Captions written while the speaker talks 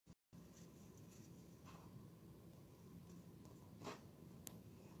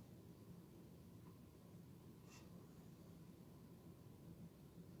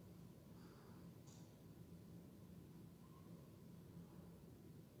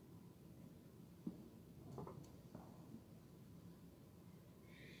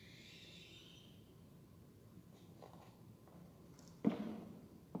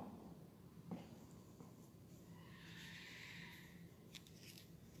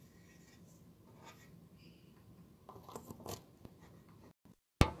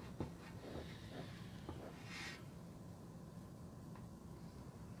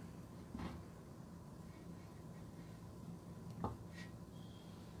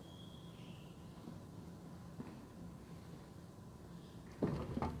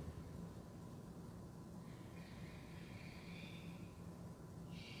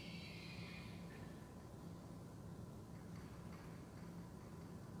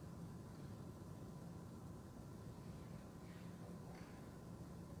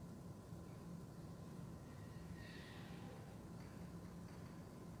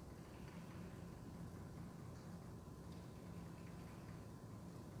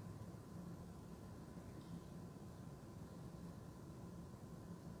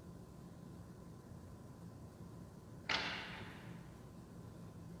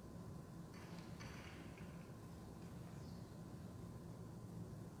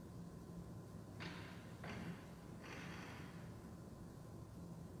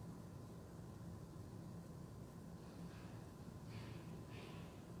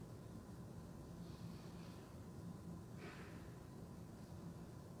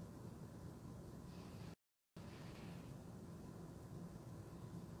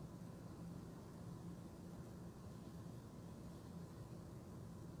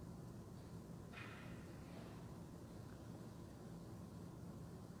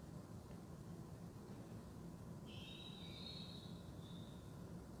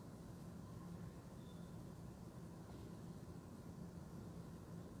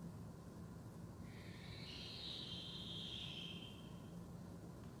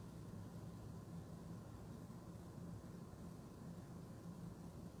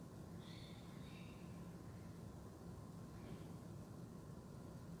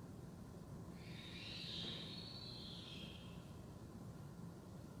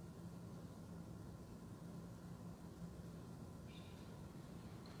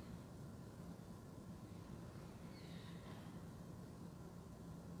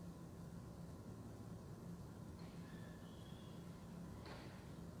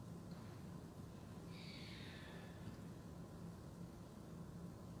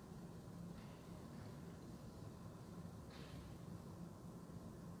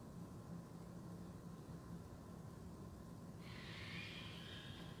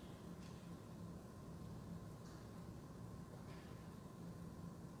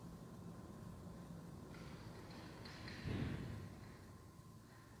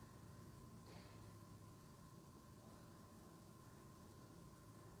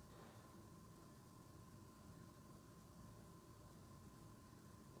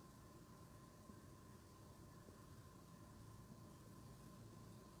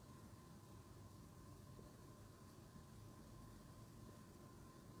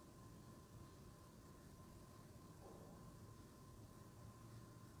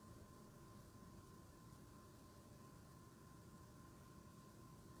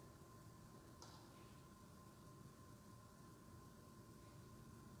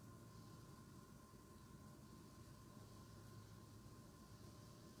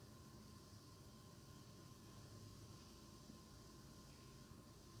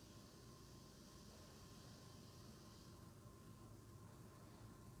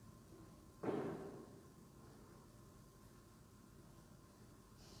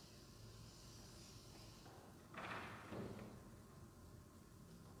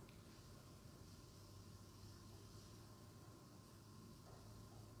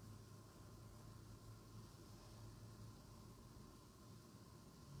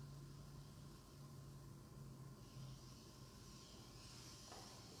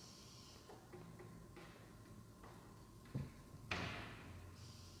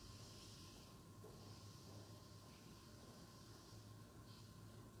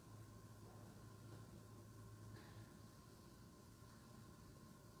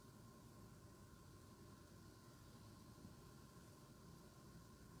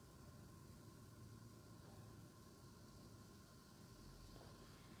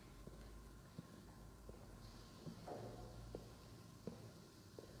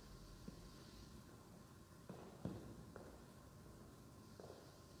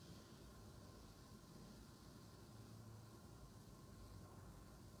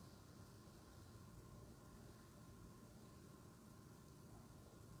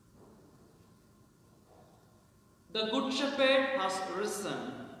The Good Shepherd has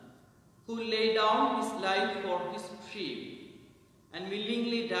risen, who laid down his life for his sheep and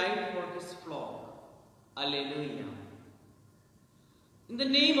willingly died for his flock. Alleluia. In the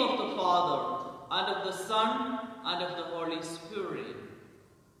name of the Father, and of the Son, and of the Holy Spirit.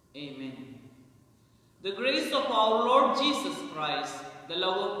 Amen. The grace of our Lord Jesus Christ, the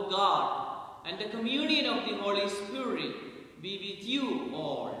love of God, and the communion of the Holy Spirit be with you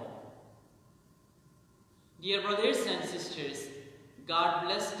all. Dear brothers and sisters, God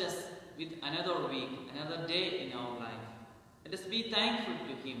blessed us with another week, another day in our life. Let us be thankful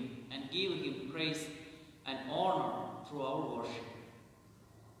to Him and give Him praise and honor through our worship.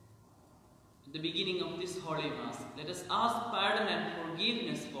 At the beginning of this Holy Mass, let us ask pardon and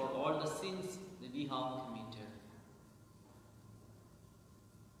forgiveness for all the sins that we have committed.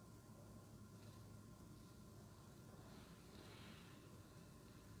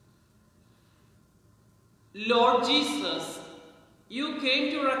 Lord Jesus, you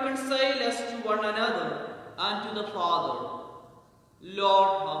came to reconcile us to one another and to the Father.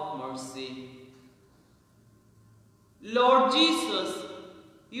 Lord, have mercy. Lord Jesus,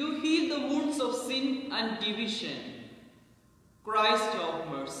 you heal the wounds of sin and division. Christ, have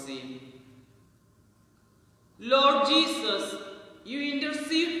mercy. Lord Jesus, you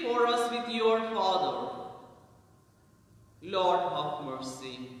intercede for us with your Father. Lord, have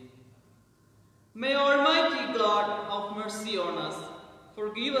mercy. May Almighty God have mercy on us,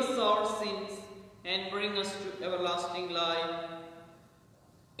 forgive us our sins, and bring us to everlasting life.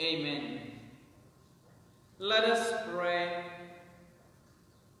 Amen. Let us pray.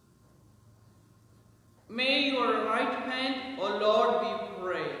 May your right hand, O Lord, we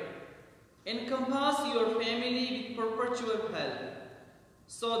pray, encompass your family with perpetual help,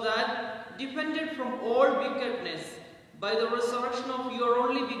 so that, defended from all wickedness by the resurrection of your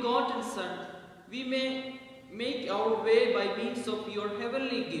only begotten Son, we may make our way by means of your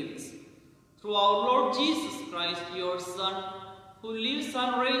heavenly gifts. Through our Lord Jesus Christ, your Son, who lives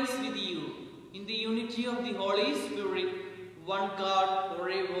and reigns with you in the unity of the Holy Spirit, one God,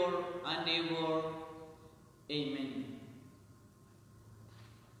 forever and ever. Amen.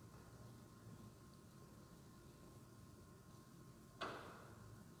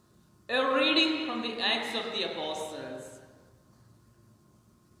 A reading from the Acts of the Apostles.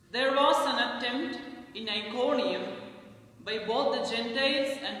 There was an attempt in Iconium by both the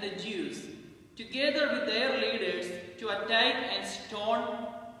Gentiles and the Jews, together with their leaders, to attack and stone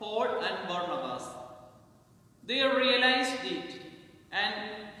Paul and Barnabas. They realized it and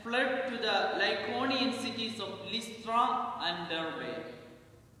fled to the Lycaonian cities of Lystra and Derbe,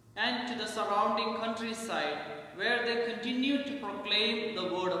 and to the surrounding countryside, where they continued to proclaim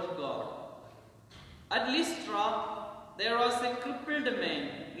the word of God. At Lystra, there was a crippled man,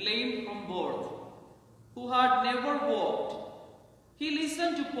 lame from birth, who had never walked. He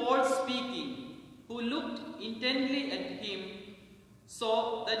listened to Paul speaking, who looked intently at him,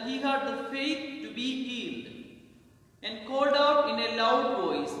 saw that he had the faith to be healed, and called out in a loud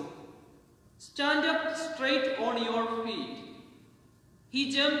voice, "Stand up straight on your feet."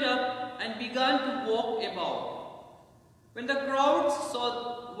 He jumped up and began to walk about. When the crowds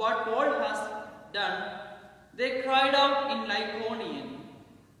saw what Paul has done, they cried out in Lycaonian,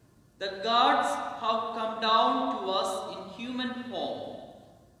 "The gods have come down to us in human form."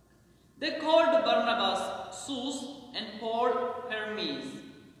 They called Barnabas Zeus and Paul Hermes,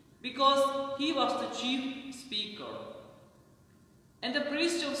 because he was the chief speaker. And the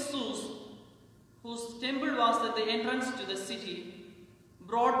priest of Zeus, whose temple was at the entrance to the city,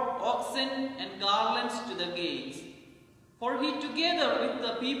 brought oxen and garlands to the gates, for he together with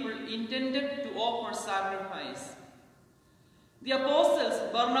the people intended to offer sacrifice. The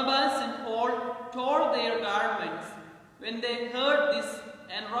apostles Barnabas and Paul tore their garments when they heard this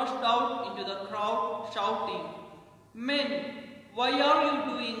and rushed out into the crowd shouting, "Men, why are you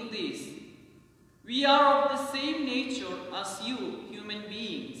doing this? We are of the same nature as you, human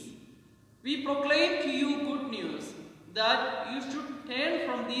beings. We proclaim to you good news, that you should turn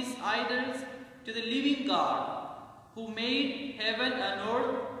from these idols to the living God, who made heaven and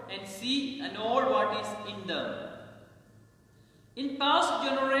earth and sea and all what is in them. In past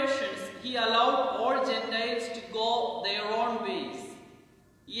generations, he allowed all Gentiles to go their own ways.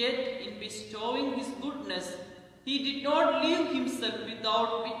 Yet, in bestowing his goodness, he did not leave himself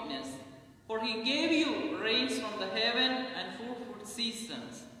without witness, for he gave you rains from the heaven and fruitful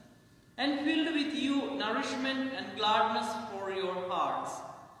seasons, and filled with you nourishment and gladness for your hearts."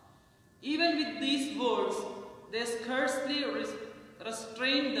 Even with these words, they scarcely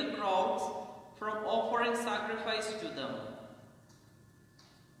restrained the crowds from offering sacrifice to them.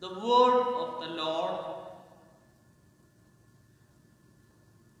 The word of the Lord.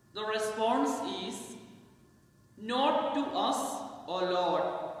 The response is, "Not to us, O Lord,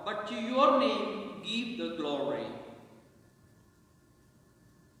 but to your name give the glory."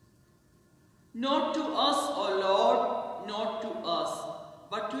 Not to us, O Lord, not to us,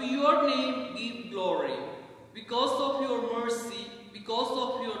 but to your name give glory, because of your mercy, because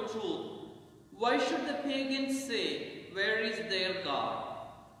of your truth. Why should the pagans say, "Where is their God?"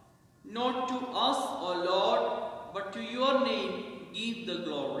 Not to us, O Lord, but to your name give the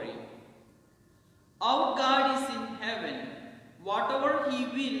glory. Our God is in heaven. Whatever he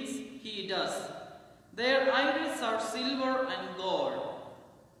wills, he does. Their idols are silver and gold,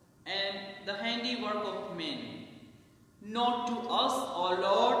 and the handiwork of men. Not to us, O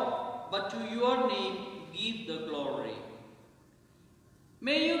Lord, but to your name give the glory.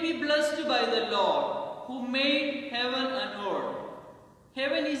 May you be blessed by the Lord, who made heaven and earth.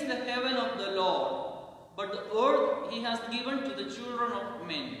 Heaven is the heaven of the Lord, but the earth he has given to the children of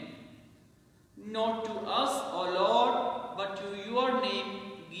men. Not to us, O Lord, but to your name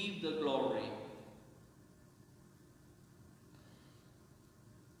give the glory.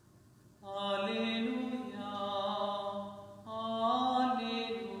 Alleluia,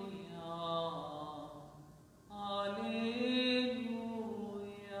 alleluia, alleluia,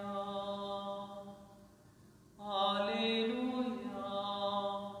 alleluia,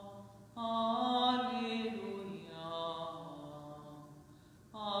 alleluia,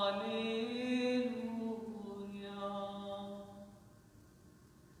 alleluia.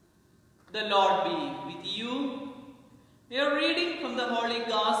 The Lord be with you. We are reading from the Holy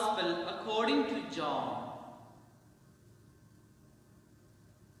Gospel according to John.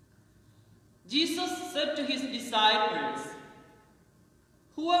 Jesus said to his disciples,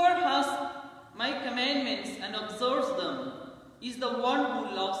 "Whoever has my commandments and observes them is the one who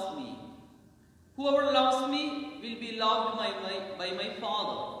loves me. Whoever loves me will be loved by my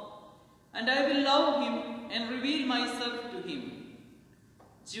Father, and I will love him and reveal myself to him."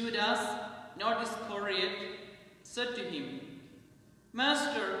 Judas, not Iscariot, said to him,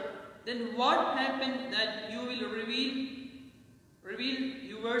 "Master, then what happened that you will reveal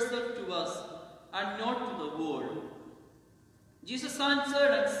yourself to us and not to the world?" Jesus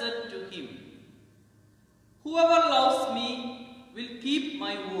answered and said to him, "Whoever loves me will keep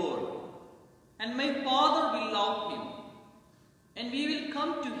my word, and my Father will love him, and we will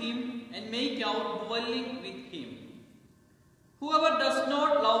come to him and make our dwelling with him. Whoever does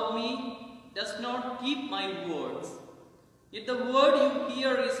not love me does not keep my words. Yet the word you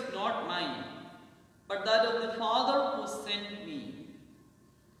hear is not mine, but that of the Father who sent me.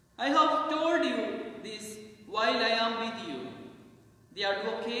 I have told you this while I am with you. The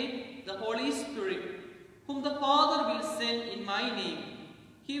Advocate, the Holy Spirit, whom the Father will send in my name,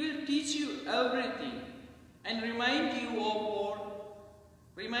 he will teach you everything and remind you of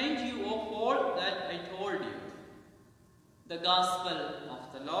all that I told you." The Gospel of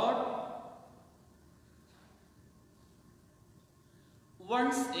the Lord.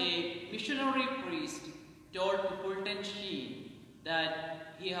 Once a missionary priest told to Fulton Sheen that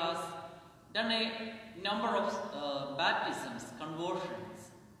he has done a number of baptisms, conversions.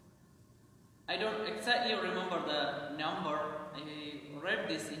 I don't exactly remember the number. I read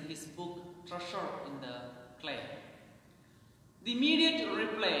this in his book, Treasure in the Clay. The immediate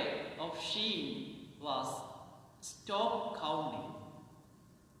reply of Sheen was, "Stop counting.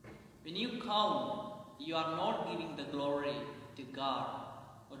 When you count, you are not giving the glory to God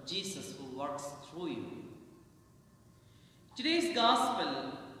or Jesus who works through you." Today's the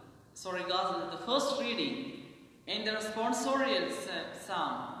first reading and the responsorial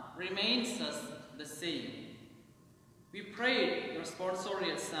psalm remains us the same. We prayed the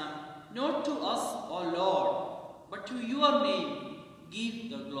responsorial psalm, "Not to us, O Lord, but to your name give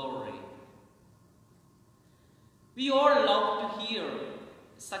the glory." We all love to hear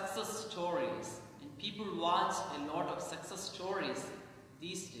success stories, and people watch a lot of success stories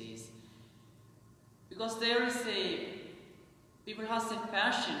these days because people has a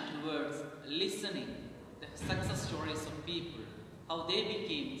passion towards listening the success stories of people, how they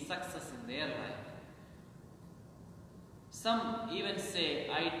became success in their life. Some even say,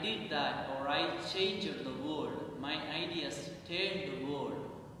 "I did that," or "I changed the world. My ideas turned the world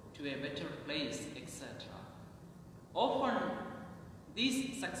to a better place," etc. Often,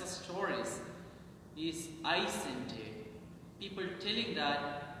 these success stories is I-centered. People telling that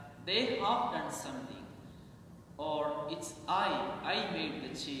they have done something, or it's I made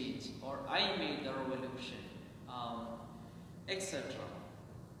the change, or I made the revolution, etc.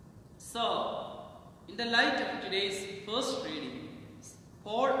 So, in the light of today's first reading,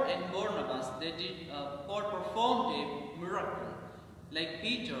 Paul and Barnabas, Paul performed a miracle Like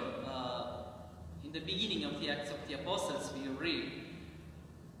Peter, in the beginning of the Acts of the Apostles, we read,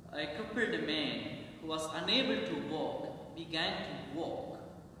 a crippled man who was unable to walk began to walk.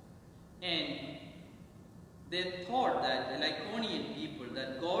 And they thought that, the Lycaonian people,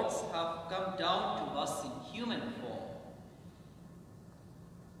 that gods have come down to us in human form.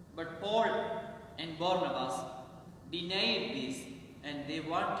 But Paul and Barnabas denied this, and they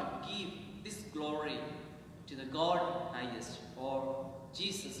want to give this glory to the God highest, or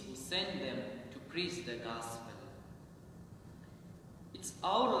Jesus who sent them to preach the gospel. It's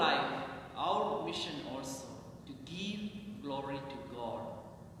our life, our mission also, to give glory to God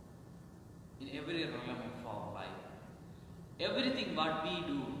in every realm of our life. Everything what we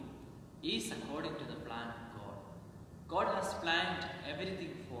do is according to the plan of God. God has planned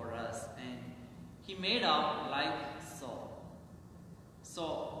everything for us, and He made our life so.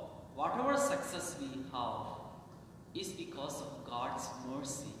 So, whatever success we have is because of God's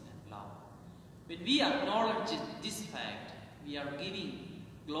mercy and love. When we acknowledge this fact, we are giving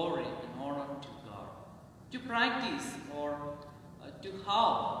glory and honor to God. To practice or to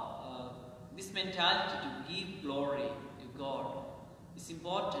have this mentality to give glory to God, it's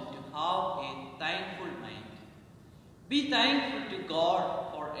important to have a thankful mind. Be thankful to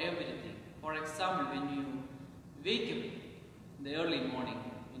God for everything. For example, when you wake up in the early morning,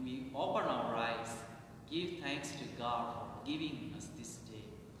 when we open our eyes, give thanks to God for giving us this day.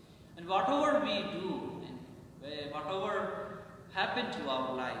 And whatever we do, and whatever happen to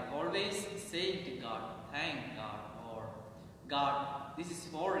our life, always saying to God, thank God, or God, this is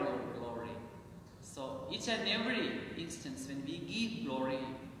for your glory. So each and every instance when we give glory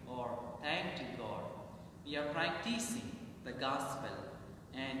or thank to God, we are practicing the gospel.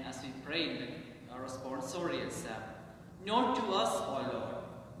 And as we pray in the responsorial psalm, not to us, O Lord,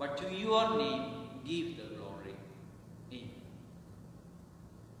 but to your name give the glory. Amen.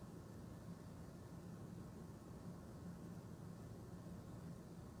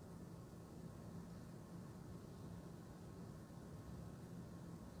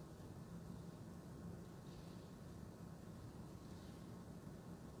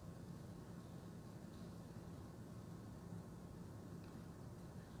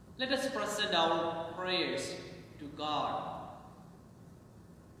 Let us present our prayers to God.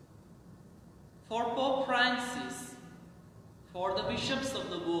 For Pope Francis, for the bishops of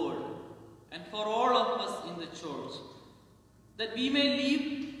the world, and for all of us in the church, that we may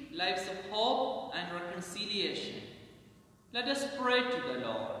live lives of hope and reconciliation. Let us pray to the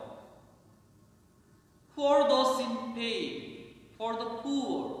Lord. For those in pain, for the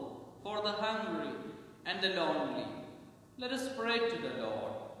poor, for the hungry and the lonely, let us pray to the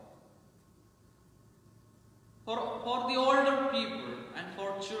Lord. For the older people and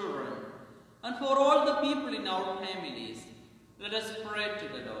for children, and for all the people in our families, let us pray to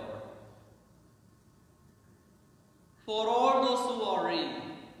the Lord. For all those who are ill,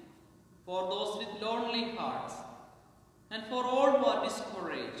 for those with lonely hearts, and for all who are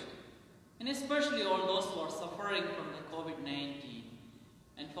discouraged, and especially all those who are suffering from the COVID-19,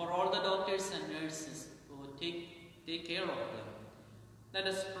 and for all the doctors and nurses who take care of them, let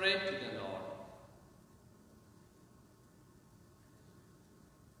us pray to the Lord.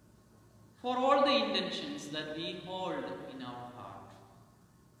 For all the intentions that we hold in our heart,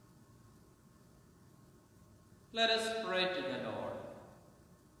 let us pray to the Lord.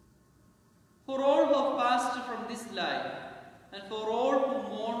 For all who have passed from this life, and for all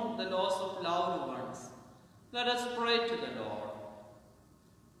who mourn the loss of loved ones, let us pray to the Lord.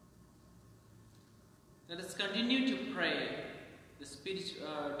 Let us continue to pray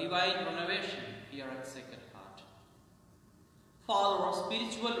the divine renovation here at Sacred Heart. Father of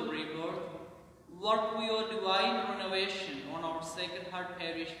spiritual rebirth, work with your divine renovation on our Sacred Heart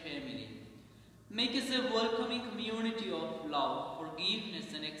Parish family. Make us a welcoming community of love, forgiveness,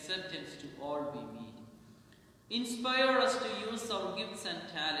 and acceptance to all we meet. Inspire us to use our gifts and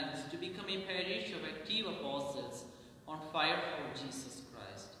talents to become a parish of active apostles on fire for Jesus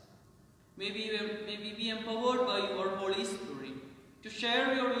Christ. May we be empowered by your Holy Spirit to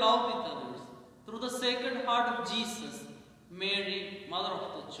share your love with others through the Sacred Heart of Jesus. Mary, Mother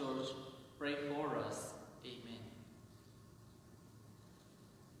of the Church, pray for us. Amen.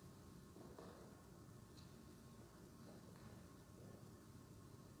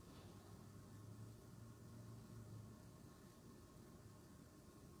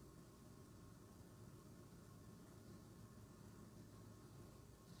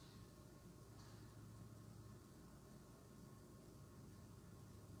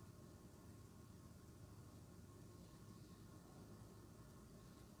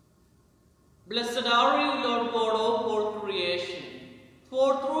 Blessed are you, Lord God of all creation.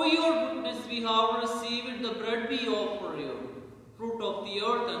 we have received the bread we offer you, fruit of the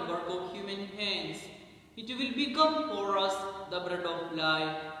earth and work of human hands, it will become for us the bread of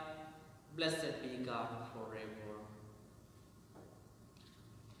life. Blessed be God forever.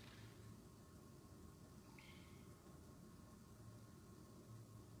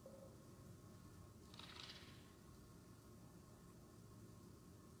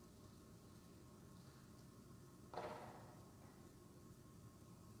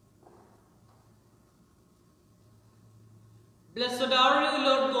 Blessed are you,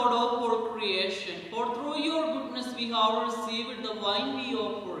 Lord God of all creation, for through your goodness we have received the wine we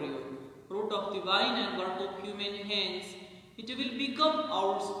offer you, fruit of the vine and work of human hands. It will become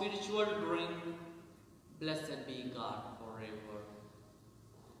our spiritual drink. Blessed be God forever.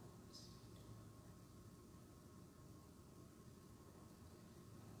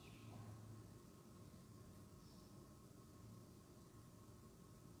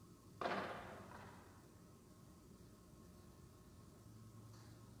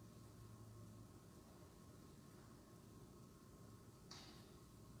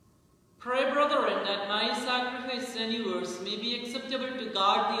 Pray, brethren, that my sacrifice and yours may be acceptable to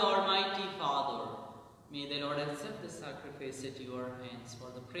God the Almighty Father. May the Lord accept the sacrifice at your hands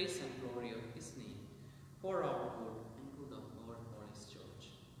for the praise and glory of His name, for our good and good of our Holy Church.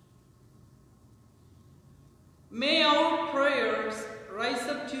 May our prayers rise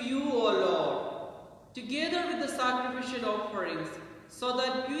up to you, O Lord, together with the sacrificial offerings, so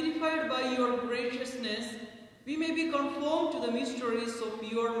that purified by your graciousness, we may be conformed to the mysteries of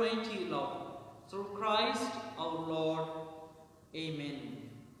your mighty love. Through Christ our Lord. Amen.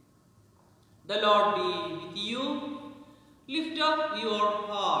 The Lord be with you. Lift up your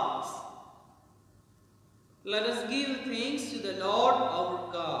hearts. Let us give thanks to the Lord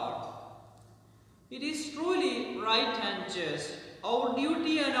our God. It is truly right and just, our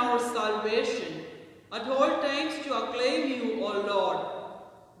duty and our salvation, at all times to acclaim you, O Lord,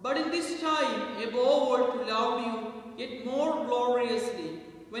 but in this time, above all, to love you yet more gloriously,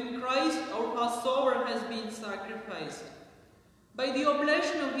 when Christ our Passover has been sacrificed. By the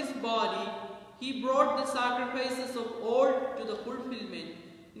oblation of his body, he brought the sacrifices of all to the fulfillment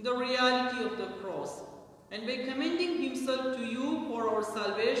in the reality of the cross, and by commending himself to you for our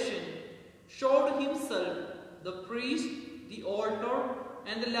salvation, showed himself the priest, the altar,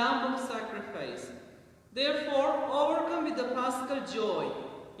 and the lamb of sacrifice. Therefore, overcome with the paschal joy,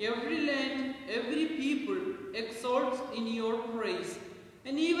 every land, every people exalts in your praise,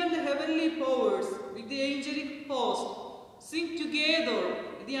 and even the heavenly powers with the angelic host sing together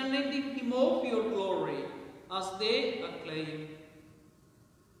the unending hymn of your glory as they acclaim,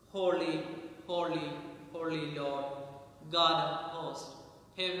 Holy, holy, holy Lord, God of hosts,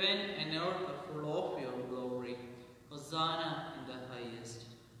 heaven and earth are full of your glory. Hosanna in the highest.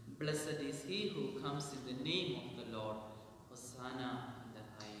 Blessed is he who comes in the name of the Lord. Hosanna.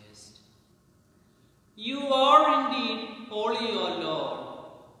 You are indeed holy, O Lord,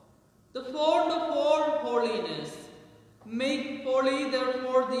 the fount of all holiness. Make holy,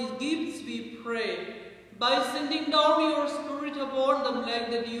 therefore, these gifts, we pray, by sending down your Spirit upon them like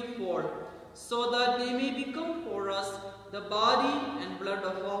the dewfall, so that they may become for us the body and blood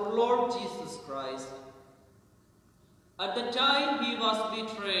of our Lord Jesus Christ. At the time he was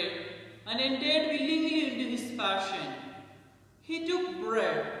betrayed and entered willingly into his passion, he took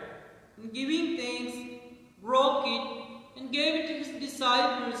bread, and giving thanks, broke it, and gave it to his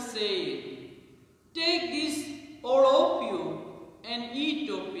disciples, saying, Take this, all of you, and eat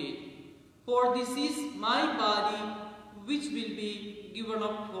of it, for this is my body, which will be given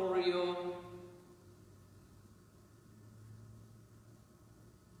up for you.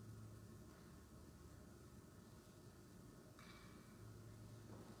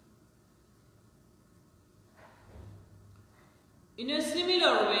 In a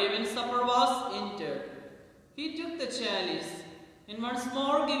similar way, when supper was entered, he took the chalice, and once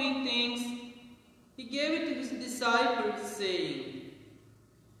more giving thanks, he gave it to his disciples, saying,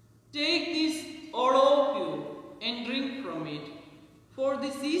 Take this, all of you, and drink from it, for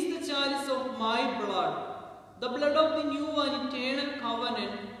this is the chalice of my blood, the blood of the new and eternal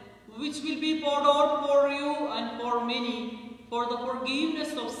covenant, which will be poured out for you and for many, for the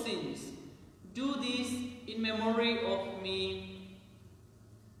forgiveness of sins. Do this in memory of me.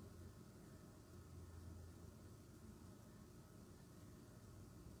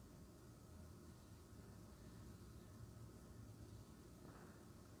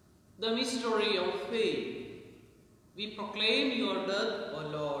 The mystery of faith. We proclaim your death, O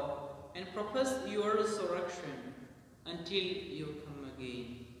Lord, and profess your resurrection until you come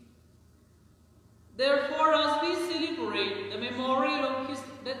again. Therefore, as we celebrate the memorial of his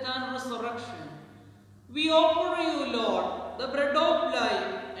death and resurrection, resurrection. We offer you, Lord, the bread of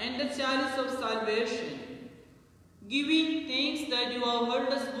life and the chalice of salvation, giving thanks that you have held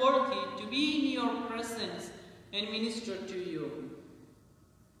us worthy to be in your presence and minister to you.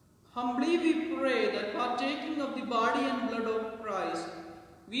 Humbly we pray that partaking of the body and blood of Christ,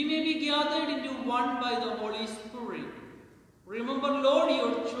 we may be gathered into one by the Holy Spirit. Remember, Lord,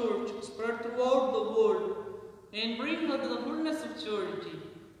 your church spread throughout the world and bring her to the fullness of charity,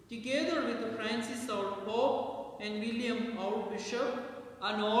 together with Francis our Pope and William our Bishop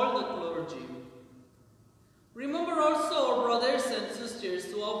and all the clergy. Remember also our brothers and sisters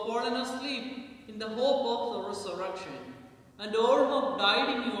who have fallen asleep in the hope of the resurrection, and all who have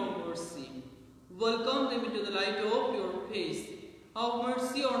died in your mercy. Welcome them into the light of your face. Have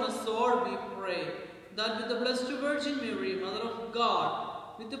mercy on us all, we pray, that with the Blessed Virgin Mary, Mother of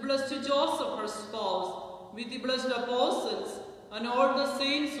God, with the Blessed Joseph, her spouse, with the blessed apostles, and all the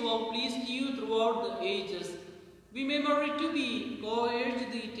saints who have pleased you throughout the ages, we may merit to be co-heirs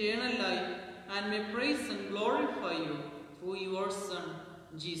to the eternal life, and may praise and glorify you through your Son,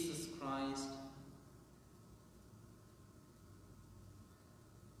 Jesus Christ.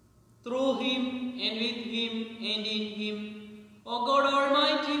 Through him, and with him, and in him, O God,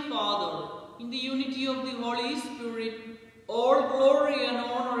 Almighty Father, in the unity of the Holy Spirit, all glory and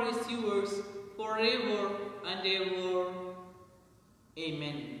honor is yours forever and ever.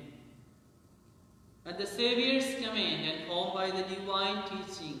 Amen. At the Saviour's command and formed by the divine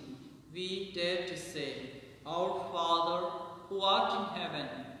teaching, we dare to say, Our Father, who art in heaven,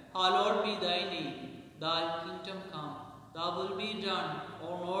 hallowed be thy name. Thy kingdom come, thy will be done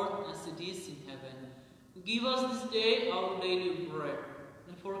on earth as it is in heaven. Give us this day our daily bread,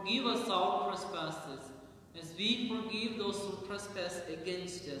 and forgive us our trespasses, as we forgive those who trespass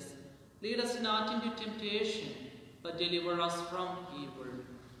against us. Lead us not into temptation, but deliver us from evil.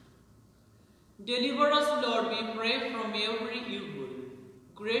 Deliver us, Lord, we pray, from every evil.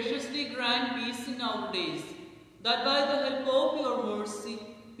 Graciously grant peace in our days, that by the help of your mercy,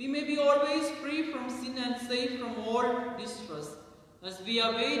 we may be always free from sin and safe from all distress, as we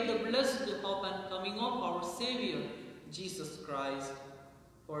await the blessed hope and coming of our Saviour, Jesus Christ.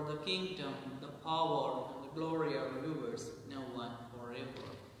 For the kingdom, the power, and the glory are yours, now and forever.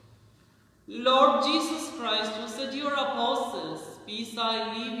 Lord Jesus Christ, who said to your apostles, Peace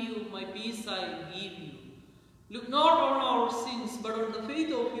I leave you, my peace I give you. Look not on our sins, but on the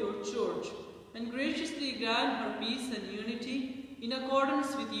faith of your church, and graciously grant her peace and unity in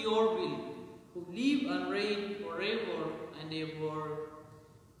accordance with your will, who live and reign forever and ever.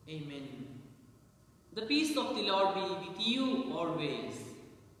 Amen. The peace of the Lord be with you always.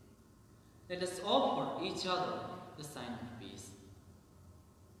 Let us offer each other the sign of peace.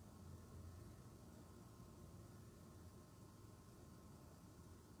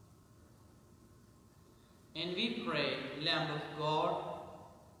 And we pray, Lamb of God,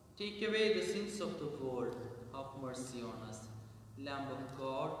 take away the sins of the world. Have mercy on us. Lamb of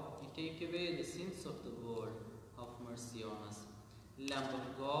God, you take away the sins of the world. Have mercy on us. Lamb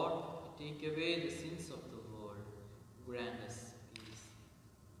of God, you take away the sins of the world. Grant us peace.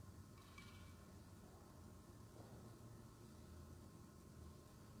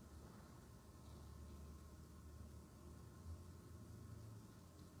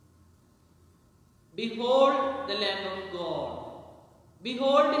 Behold the Lamb of God.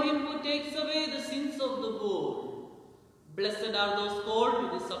 Behold him who takes away the sins of the world. Blessed are those called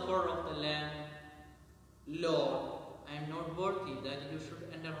to the supper of the Lamb. Lord, I am not worthy that you should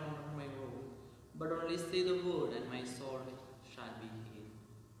enter under my roof, but only say the word, and my soul shall be healed.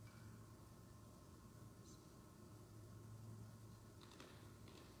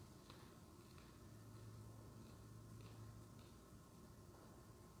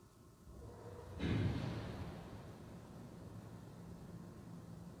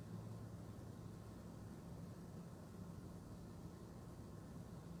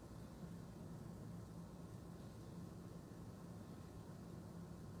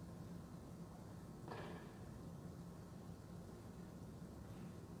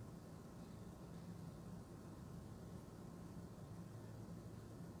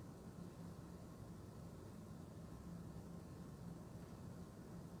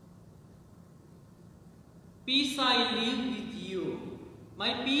 Peace I leave with you,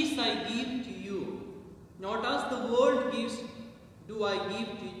 my peace I give to you. Not as the world gives, do I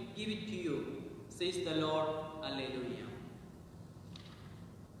give it to you, says the Lord. Alleluia.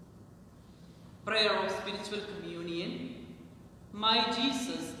 Prayer of Spiritual Communion. My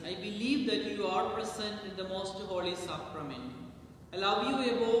Jesus, I believe that you are present in the most holy sacrament. I love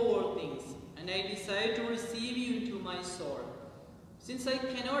you above all things, and I desire to receive you into my soul. Since I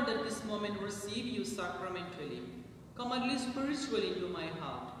cannot at this moment receive you sacramentally, come at least spiritually into my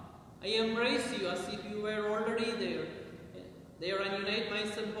heart. I embrace you as if you were already there and unite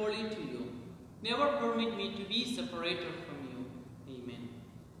myself wholly to you. Never permit me to be separated from you. Amen.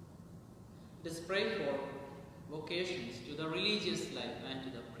 Let us pray for vocations to the religious life and to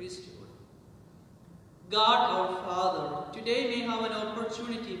the priesthood. God our Father, today may have an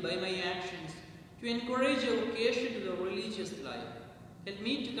opportunity by my actions to encourage a vocation to the religious life. Help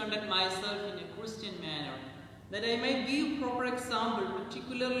me to conduct myself in a Christian manner, that I may give proper example,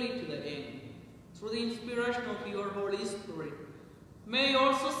 particularly to the young. Through the inspiration of your Holy Spirit, may I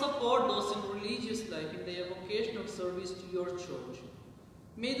also support those in religious life in their vocation of service to your church.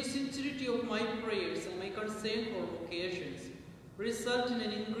 May the sincerity of my prayers and my concern for vocations result in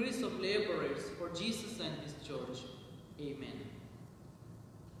an increase of laborers for Jesus and his church. Amen.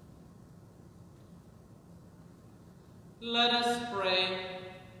 Let us pray.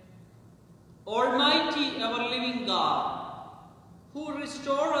 Almighty ever-living God, who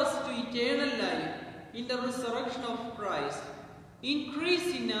restore us to eternal life in the resurrection of Christ,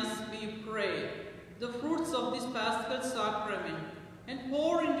 increase in us, we pray, the fruits of this Paschal Sacrament, and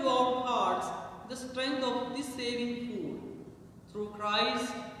pour into our hearts the strength of this saving food. Through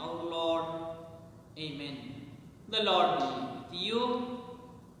Christ our Lord. Amen. The Lord be with you.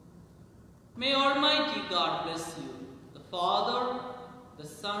 May Almighty God bless you, the Father, the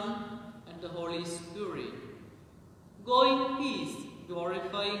Son, and the Holy Spirit. Go in peace,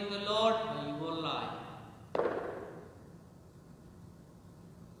 glorifying the Lord by your life.